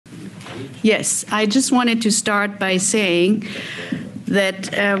Yes, I just wanted to start by saying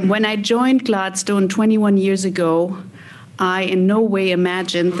that when I joined Gladstone 21 years ago, I in no way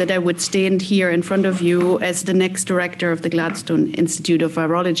imagined that I would stand here in front of you as the next director of the Gladstone Institute of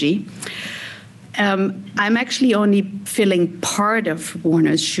Virology. I'm actually only filling part of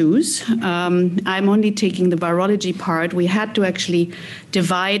Warner's shoes. I'm only taking the virology part. We had to actually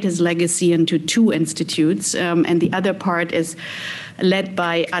divide his legacy into two institutes, and the other part is led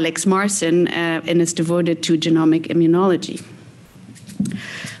by Alex Marson and is devoted to genomic immunology.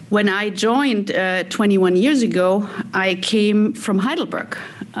 When I joined 21 years ago, I came from Heidelberg,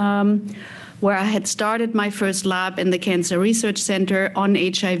 where I had started my first lab in the Cancer Research Center on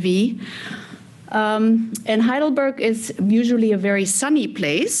HIV. And Heidelberg is usually a very sunny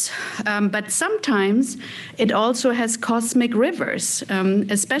place, but sometimes it also has cosmic rivers,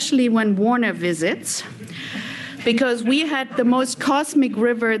 especially when Warner visits, because we had the most cosmic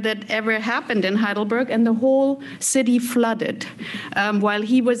river that ever happened in Heidelberg, and the whole city flooded while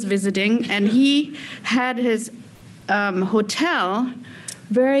he was visiting, and he had his hotel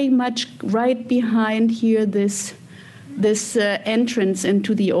very much right behind here, this entrance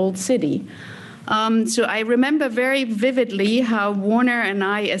into the old city. So I remember very vividly how Warner and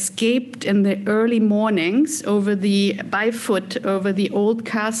I escaped in the early mornings by foot over the old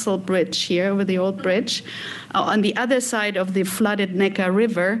castle bridge here, over the old bridge, on the other side of the flooded Neckar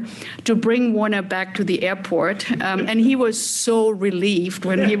River to bring Warner back to the airport. And he was so relieved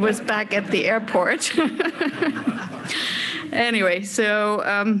when he was back at the airport. Anyway, so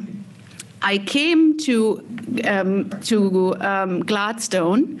I came to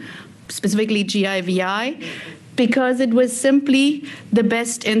Gladstone, specifically GIVI, because it was simply the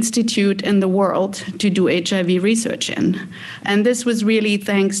best institute in the world to do HIV research in. And this was really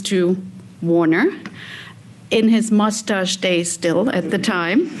thanks to Warner, in his mustache days still at the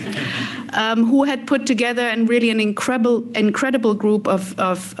time, who had put together and really an incredible group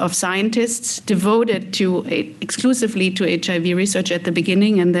of scientists devoted to exclusively to HIV research at the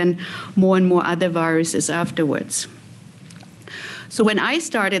beginning, and then more and more other viruses afterwards. So when I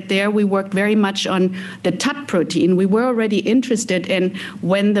started there, we worked very much on the TUT protein. We were already interested in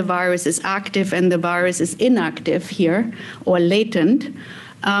when the virus is active and the virus is inactive here, or latent.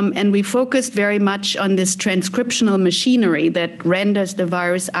 And we focused very much on this transcriptional machinery that renders the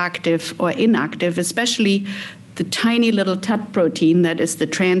virus active or inactive, especially the tiny little TUT protein that is the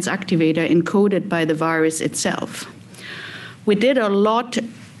transactivator encoded by the virus itself. We did a lot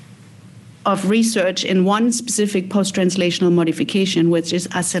of research in one specific post-translational modification, which is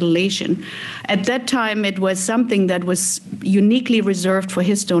acetylation. At that time, it was something that was uniquely reserved for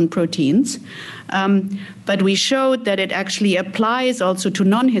histone proteins, but we showed that it actually applies also to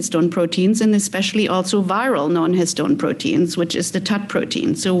non-histone proteins, and especially also viral non-histone proteins, which is the TUT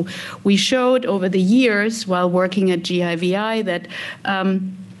protein. So we showed over the years, while working at GIVI, that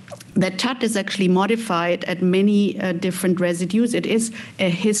that TUT is actually modified at many different residues. It is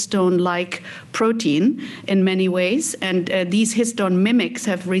a histone-like protein in many ways, and these histone mimics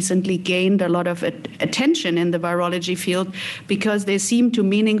have recently gained a lot of attention in the virology field because they seem to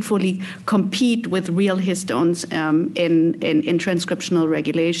meaningfully compete with real histones in transcriptional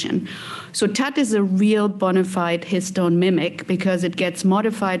regulation. So TUT is a real bona fide histone mimic because it gets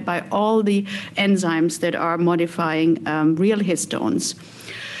modified by all the enzymes that are modifying real histones.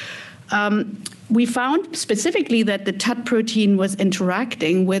 We found specifically that the TUT protein was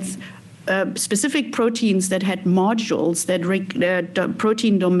interacting with specific proteins that had modules, that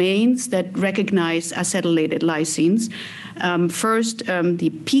protein domains that recognize acetylated lysines. First, the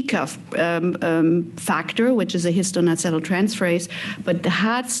PICA factor, which is a histone acetyltransferase, but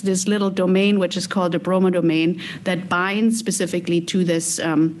has this little domain, which is called a bromodomain, that binds specifically to this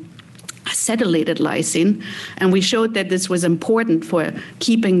acetylated lysine, and we showed that this was important for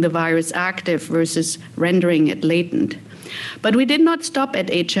keeping the virus active versus rendering it latent. But we did not stop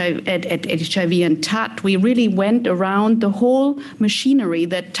at HIV and TUT. We really went around the whole machinery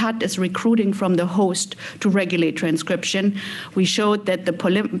that TUT is recruiting from the host to regulate transcription. We showed that the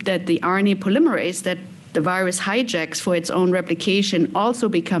RNA polymerase that the virus hijacks for its own replication also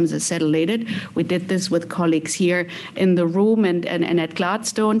becomes acetylated. We did this with colleagues here in the room and at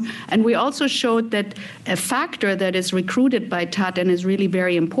Gladstone. And we also showed that a factor that is recruited by TUT and is really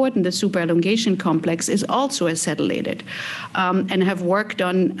very important, the superelongation complex, is also acetylated, and have worked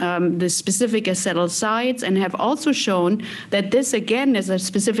on the specific acetyl sites, and have also shown that this, again, is a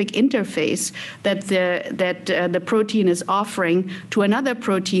specific interface that the protein is offering to another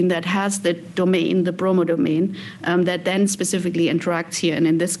protein that has the domain, the bromodomain, that then specifically interacts here. And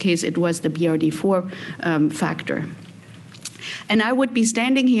in this case, it was the BRD4 factor. And I would be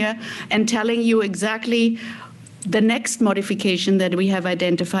standing here and telling you exactly the next modification that we have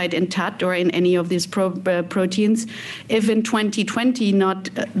identified in TAT or in any of these proteins, if in 2020 not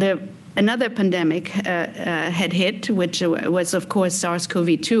another pandemic had hit, which was, of course,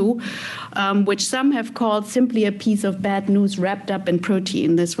 SARS-CoV-2, which some have called simply a piece of bad news wrapped up in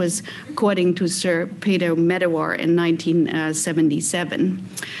protein. This was according to Sir Peter Medawar in 1977.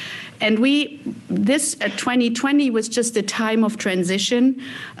 And this 2020 was just a time of transition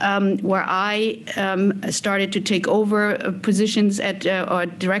where I started to take over positions at or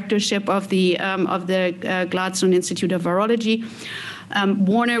directorship of the Gladstone Institute of Virology.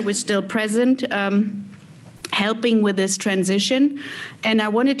 Warner was still present, helping with this transition, and I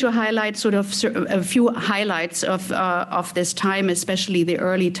wanted to highlight sort of a few highlights of this time, especially the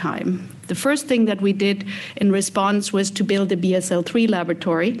early time. The first thing that we did in response was to build a BSL-3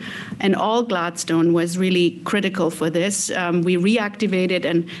 laboratory, and all Gladstone was really critical for this. We reactivated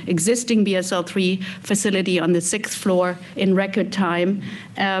an existing BSL-3 facility on the 6th floor in record time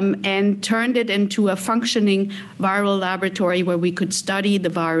and turned it into a functioning viral laboratory where we could study the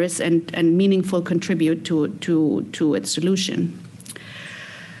virus and meaningfully contribute to its solution.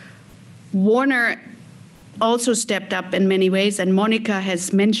 Warner also stepped up in many ways, and Monica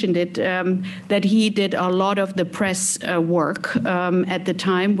has mentioned it, that he did a lot of the press work at the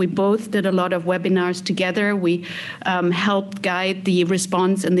time. We both did a lot of webinars together. We helped guide the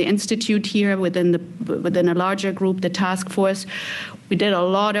response in the institute here within a larger group, the task force. We did a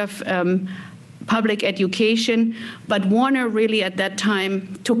lot of public education, but Warner really at that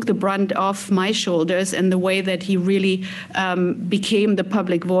time took the brunt off my shoulders in the way that he really became the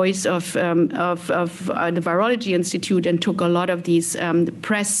public voice of the Virology Institute and took a lot of these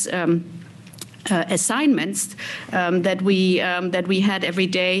press assignments that we had every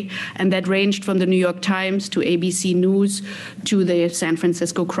day, and that ranged from the New York Times to ABC News to the San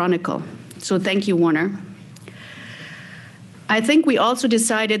Francisco Chronicle. So thank you, Warner. I think we also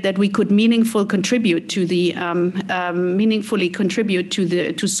decided that we could meaningfully contribute to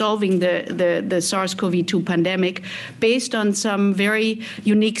solving the SARS-CoV-2 pandemic based on some very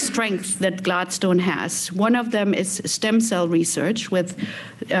unique strengths that Gladstone has. One of them is stem cell research. With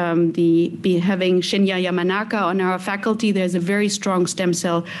having Shinya Yamanaka on our faculty, there's a very strong stem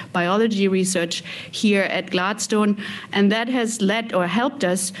cell biology research here at Gladstone, and that has led or helped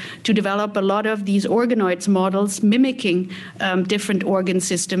us to develop a lot of these organoids models mimicking different organ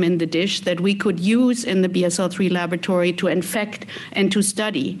system in the dish that we could use in the BSL-3 laboratory to infect and to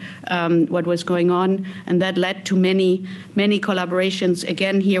study what was going on. And that led to many, many collaborations,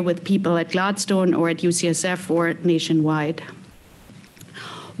 again, here with people at Gladstone or at UCSF or nationwide.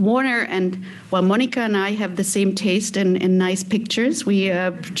 Warner and, well, Monica and I have the same taste in nice pictures. We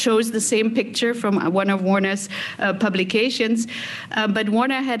chose the same picture from one of Warner's publications. But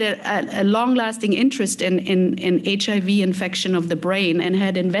Warner had a long-lasting interest in HIV infection of the brain and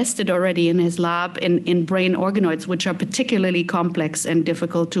had invested already in his lab in brain organoids, which are particularly complex and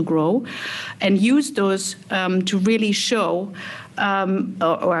difficult to grow, and used those to really show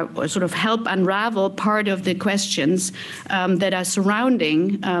or sort of help unravel part of the questions that are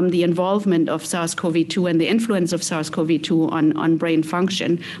surrounding the involvement of SARS-CoV-2 and the influence of SARS-CoV-2 on brain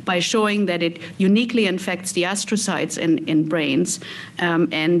function by showing that it uniquely infects the astrocytes in brains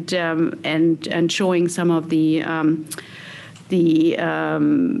and showing some of the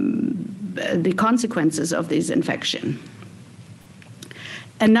consequences of this infection.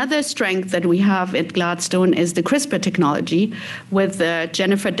 Another strength that we have at Gladstone is the CRISPR technology with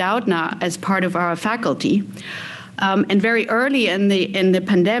Jennifer Doudna as part of our faculty. And very early in the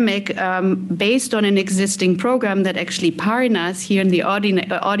pandemic, based on an existing program that actually Parinas here in the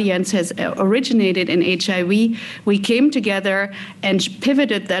audience has originated in HIV, we came together and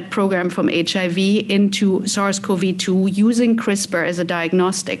pivoted that program from HIV into SARS-CoV-2 using CRISPR as a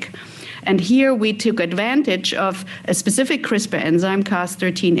diagnostic. And here we took advantage of a specific CRISPR enzyme,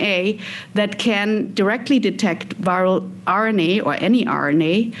 Cas13a, that can directly detect viral RNA or any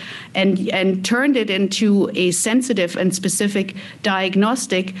RNA and turned it into a sensitive and specific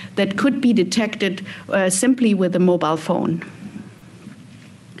diagnostic that could be detected simply with a mobile phone.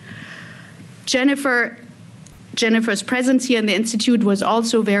 Jennifer's presence here in the Institute was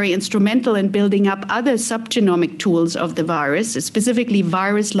also very instrumental in building up other subgenomic tools of the virus, specifically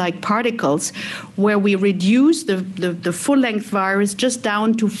virus-like particles, where we reduce the full-length virus just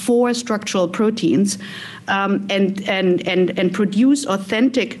down to 4 structural proteins and produce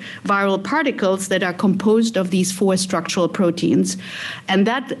authentic viral particles that are composed of these 4 structural proteins. And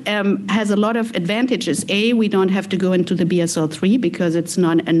that has a lot of advantages. A, we don't have to go into the BSL-3 because it's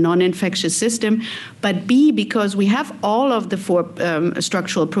not a non-infectious system, but B, because we have all of the 4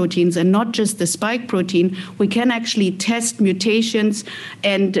 structural proteins and not just the spike protein, we can actually test mutations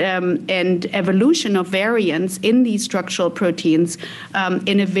and evolution of variants in these structural proteins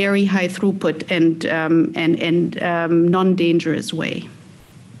in a very high throughput and non-dangerous way.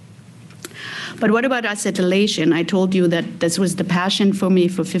 But what about acetylation? I told you that this was the passion for me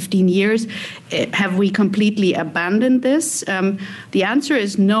for 15 years. Have we completely abandoned this? The answer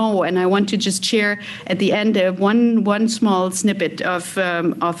is no, and I want to just share at the end one small snippet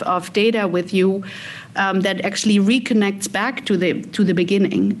of data with you that actually reconnects back to the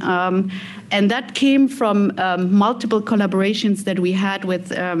beginning. And that came from multiple collaborations that we had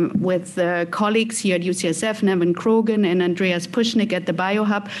with colleagues here at UCSF, Nevin Krogan and Andreas Pushnik at the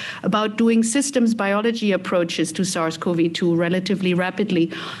BioHub, about doing systems biology approaches to SARS-CoV-2 relatively rapidly.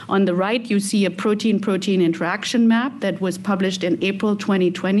 On the right, you see a protein-protein interaction map that was published in April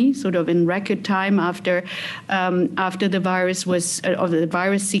 2020, sort of in record time after the virus was, or the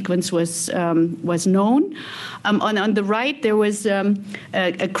virus sequence was known. On the right, there was a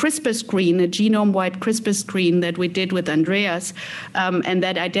CRISPR screen, a genome-wide CRISPR screen that we did with Andreas, and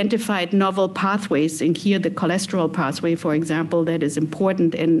that identified novel pathways. And here, the cholesterol pathway, for example, that is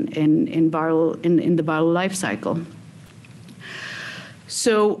important in the viral life cycle.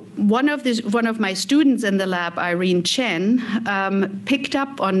 So one of my students in the lab, Irene Chen, picked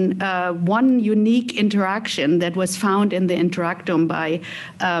up on one unique interaction that was found in the interactome by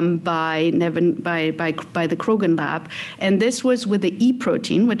the Krogan lab, and this was with the E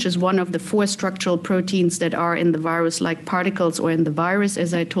protein, which is one of the 4 structural proteins that are in the virus-like particles or in the virus,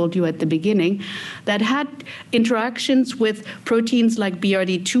 as I told you at the beginning, that had interactions with proteins like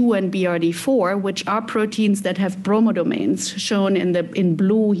BRD2 and BRD4, which are proteins that have bromodomains shown in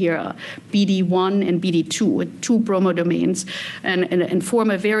blue here, BD1 and BD2, with 2 bromodomains, and form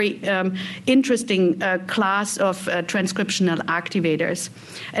a very interesting class of transcriptional activators.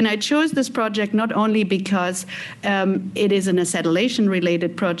 And I chose this project not only because it is an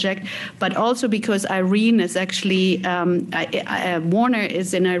acetylation-related project, but also because Irene is actually, Warner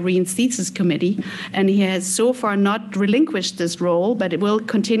is in Irene's thesis committee, and he has so far not relinquished this role, but it will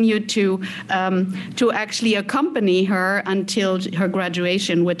continue to actually accompany her until her graduation,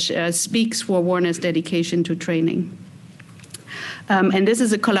 which speaks for Warner's dedication to training. And this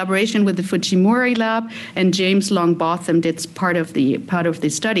is a collaboration with the Fujimori lab, and James Long-Botham did part of the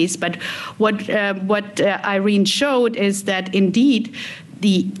studies. But what Irene showed is that indeed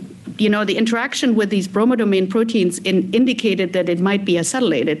the interaction with these bromodomain proteins indicated that it might be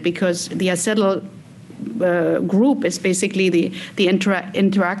acetylated, because the acetyl group is basically the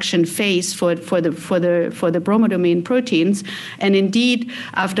interaction phase for the bromodomain proteins. And indeed,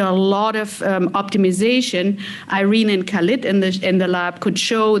 after a lot of optimization, Irene and Khalid in the lab could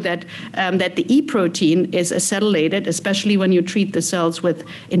show that the E protein is acetylated, especially when you treat the cells with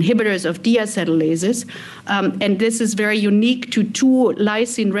inhibitors of deacetylases. And this is very unique to 2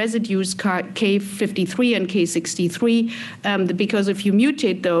 lysine residues, K53 and K63, because if you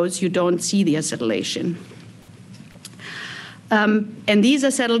mutate those, you don't see the acetylation. And these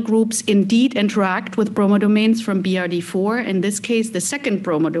acetyl groups indeed interact with bromodomains from BRD4, in this case, the second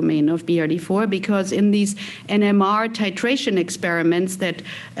bromodomain of BRD4, because in these NMR titration experiments that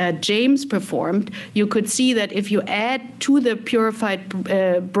James performed, you could see that if you add to the purified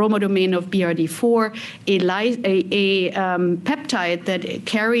bromodomain of BRD4 a peptide that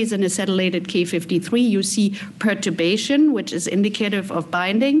carries an acetylated K53, you see perturbation, which is indicative of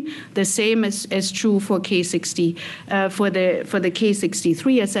binding. The same is true for K60, for the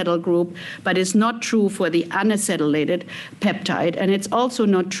K63 acetyl group, but it's not true for the unacetylated peptide. And it's also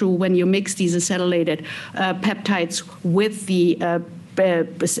not true when you mix these acetylated peptides with the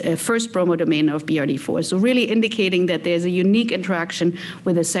first bromodomain of BRD4. So really indicating that there's a unique interaction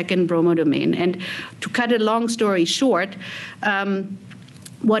with the second bromodomain. And to cut a long story short,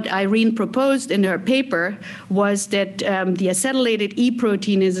 what Irene proposed in her paper was that the acetylated E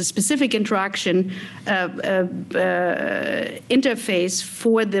protein is a specific interaction interface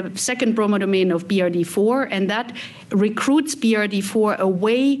for the second bromodomain of BRD4, and that recruits BRD4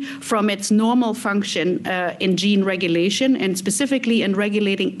 away from its normal function in gene regulation, and specifically in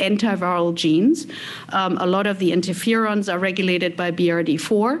regulating antiviral genes. A lot of the interferons are regulated by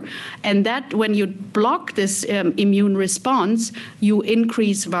BRD4, and that when you block this immune response, you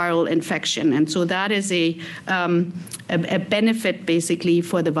increase viral infection. And so that is a benefit basically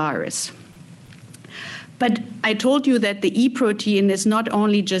for the virus. But I told you that the E protein is not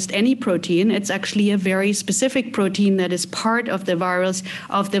only just any protein, it's actually a very specific protein that is part of the virus,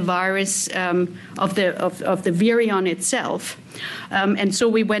 of the virion itself. And so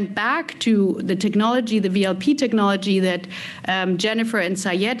we went back to the technology, the VLP technology that Jennifer and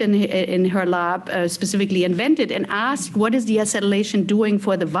Sayed in her lab specifically invented, and asked what is the acetylation doing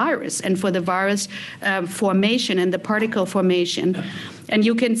for the virus and for the virus formation and the particle formation. And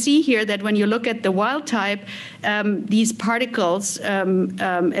you can see here that when you look at the wild type, these particles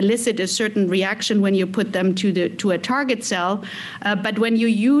elicit a certain reaction when you put them to a target cell. But when you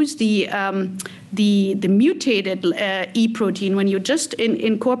use the mutated E protein, when you just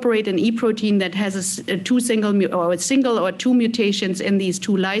incorporate an E protein that has a single or two mutations in these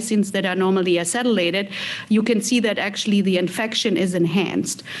two lysines that are normally acetylated, you can see that actually the infection is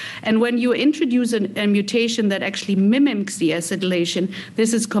enhanced. And when you introduce a mutation that actually mimics the acetylation,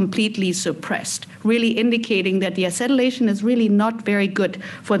 this is completely suppressed, really indicating that the acetylation is really not very good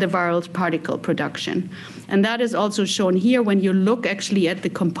for the viral particle production. And that is also shown here. When you look actually at the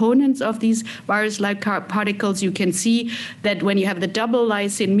components of these virus-like particles, you can see that when you have the double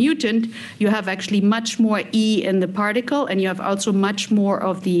lysine mutant, you have actually much more E in the particle, and you have also much more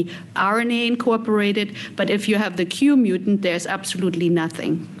of the RNA incorporated. But if you have the Q mutant, there's absolutely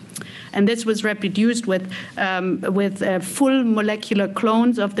nothing. And this was reproduced with full molecular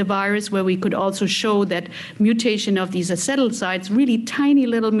clones of the virus, where we could also show that mutation of these acetyl sites, really tiny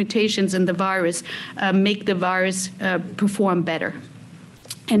little mutations in the virus, make the virus perform better.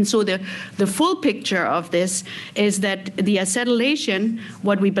 And so the full picture of this is that the acetylation,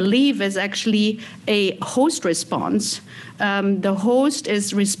 what we believe is actually a host response. The host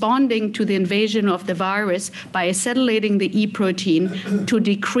is responding to the invasion of the virus by acetylating the E protein to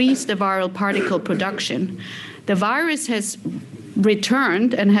decrease the viral particle production. The virus has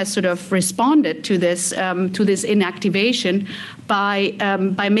returned and has sort of responded to this inactivation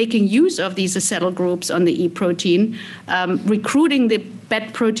by making use of these acetyl groups on the E protein, recruiting the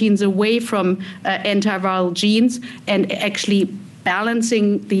BET proteins away from antiviral genes, and actually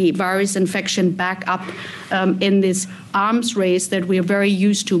balancing the virus infection back up in this arms race that we are very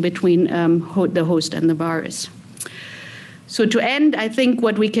used to between the host and the virus. So to end, I think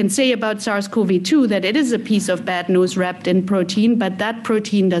what we can say about SARS-CoV-2, that it is a piece of bad news wrapped in protein, but that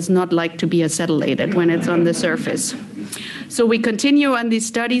protein does not like to be acetylated when it's on the surface. So we continue on these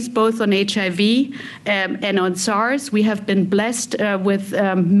studies, both on HIV and on SARS. We have been blessed with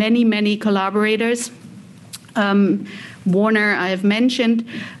many, many collaborators. Warner, I have mentioned,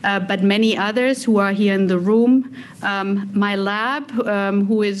 but many others who are here in the room. My lab,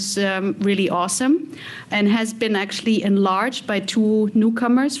 who is really awesome and has been actually enlarged by two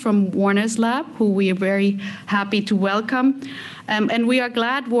newcomers from Warner's lab, who we are very happy to welcome. And we are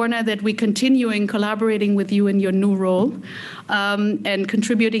glad, Warner, that we're continuing collaborating with you in your new role and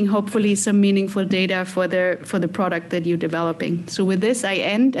contributing, hopefully, some meaningful data for the product that you're developing. So with this, I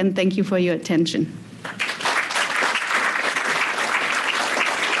end, and thank you for your attention.